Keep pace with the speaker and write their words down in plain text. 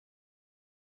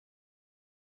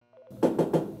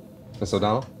Miss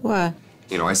O'Donnell? What?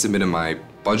 You know, I submitted my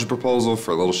budget proposal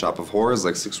for Little Shop of Horrors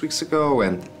like 6 weeks ago,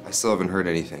 and I still haven't heard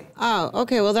anything. Oh,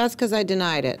 okay, well, that's because I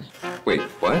denied it. Wait,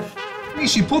 what? Hey,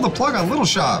 she pulled the plug on Little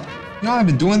Shop. You know, I've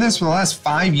been doing this for the last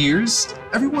 5 years.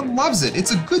 Everyone loves it.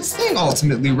 It's a good thing,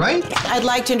 ultimately, right? I'd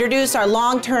like to introduce our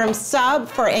long-term sub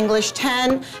for English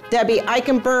 10, Debbie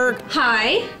Eichenberg.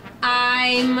 Hi,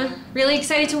 I'm really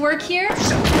excited to work here.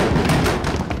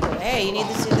 Hey, you need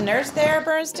to see the nurse there,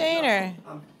 Bernstein, or?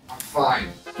 I'm fine.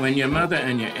 When your mother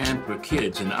and your aunt were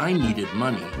kids and I needed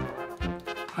money,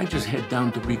 I just head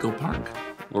down to Rico Park.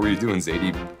 What were you doing,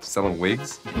 Zadie? Selling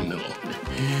wigs?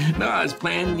 No, I was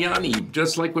playing Yaniv,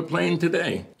 just like we're playing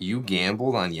today. You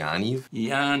gambled on Yaniv?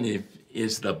 Yaniv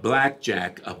is the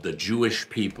blackjack of the Jewish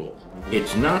people.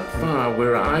 It's not far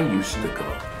where I used to go.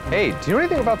 Hey, do you know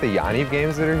anything about the Yaniv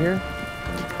games that are here?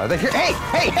 Are they here? Hey,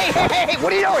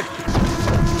 what are you doing?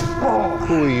 Oh,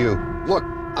 who are you? Look,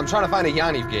 I'm trying to find a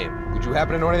Yaniv game. Would you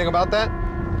happen to know anything about that?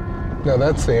 Now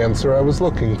that's the answer I was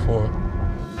looking for.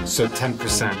 So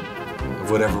 10%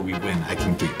 of whatever we win, I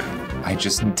can keep. I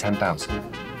just need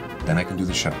 10,000. Then I can do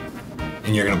the show.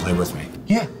 And you're gonna play with me?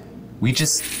 Yeah. We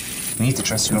need to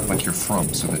dress you up like you're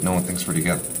from so that no one thinks we're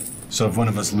together. So if one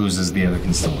of us loses, the other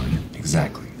can still win.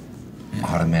 Exactly.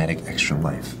 Automatic extra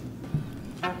life.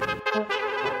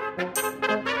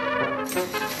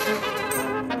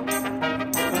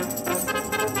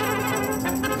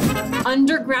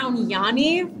 Underground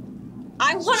Yaniv? Oh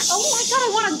my God, I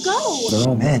wanna go! They're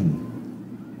all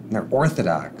men. They're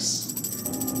Orthodox.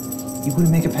 You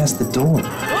wouldn't make it past the door.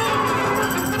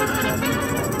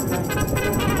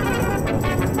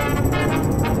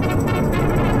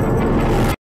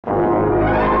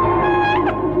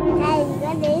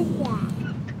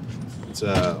 It's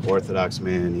an Orthodox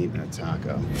man eating a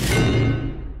taco.